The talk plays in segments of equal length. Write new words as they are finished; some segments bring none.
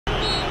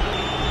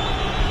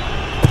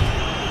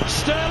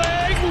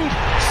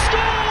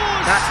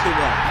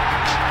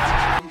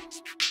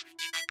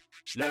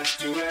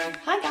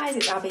Hi guys,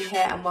 it's Abby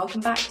here and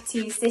welcome back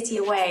to City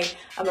Away.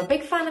 I'm a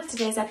big fan of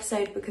today's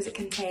episode because it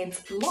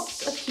contains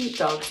lots of cute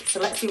dogs,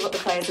 so let's see what the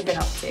players have been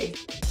up to.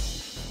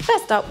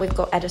 First up, we've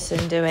got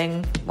Ederson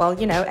doing, well,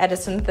 you know,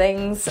 Ederson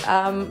things,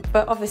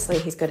 but obviously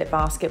he's good at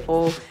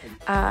basketball.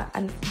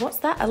 And what's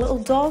that, a little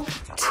dog?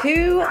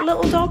 Two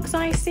little dogs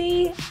I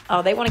see.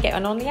 Oh, they want to get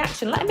on the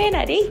action. Let him in,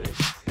 Eddie.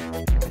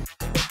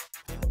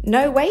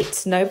 No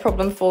weight, no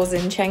problem for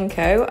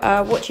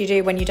Zinchenko. What do you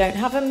do when you don't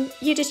have them?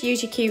 You just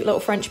use your cute little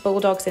French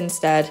bulldogs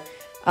instead.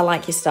 I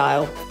like your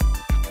style.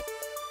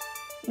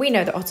 We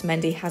know that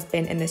Otamendi has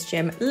been in this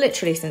gym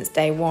literally since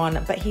day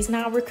one, but he's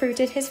now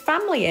recruited his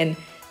family in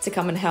to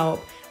come and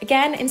help.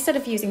 Again, instead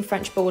of using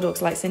French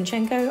bulldogs like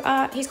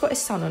Zinchenko, he's got his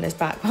son on his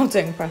back while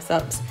doing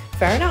press-ups.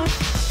 Fair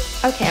enough.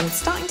 Okay, I'm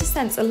starting to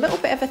sense a little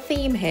bit of a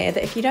theme here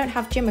that if you don't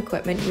have gym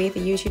equipment, you either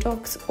use your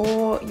dogs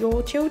or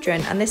your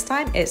children. And this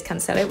time it's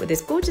Cancelo with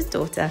his gorgeous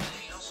daughter.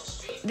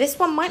 This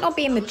one might not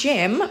be in the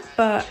gym,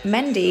 but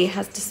Mendy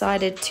has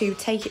decided to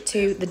take it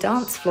to the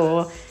dance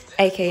floor,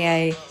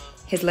 aka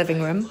his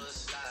living room.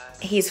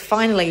 He's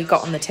finally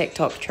got on the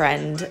TikTok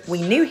trend.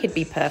 We knew he'd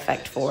be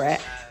perfect for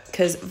it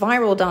because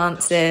viral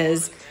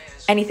dances,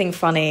 anything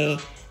funny,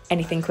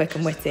 anything quick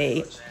and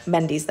witty,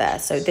 Mendy's there.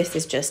 So this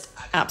is just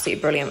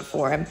absolutely brilliant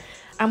for him.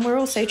 And we're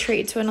also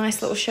treated to a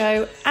nice little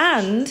show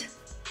and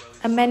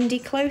a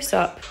Mendy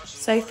close-up.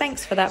 So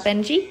thanks for that,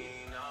 Benji.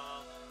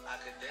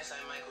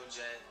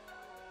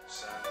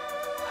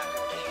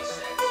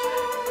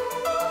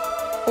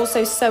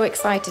 Also so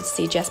excited to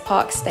see Jess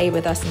Park stay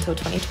with us until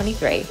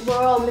 2023. We're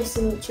all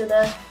missing each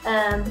other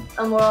and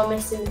we're all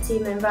missing the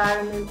team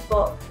environment,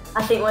 but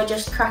I think we're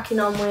just cracking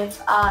on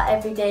with our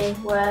everyday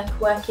work,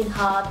 working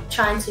hard,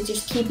 trying to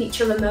just keep each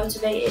other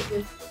motivated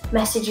with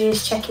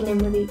messages, checking in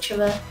with each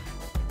other,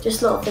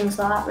 just little things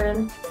like that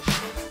really.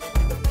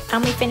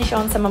 And we finish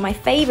on some of my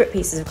favourite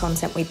pieces of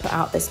content we put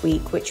out this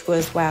week, which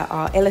was where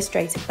our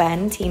illustrator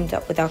Ben teamed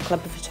up with our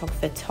clever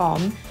photographer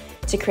Tom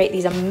to create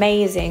these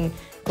amazing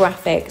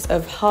graphics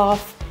of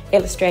half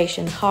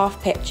illustrations,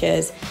 half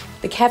pictures.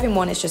 The Kevin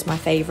one is just my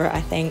favourite, I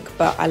think,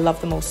 but I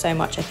love them all so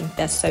much. I think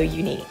they're so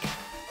unique.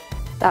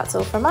 That's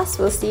all from us.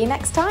 We'll see you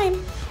next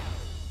time.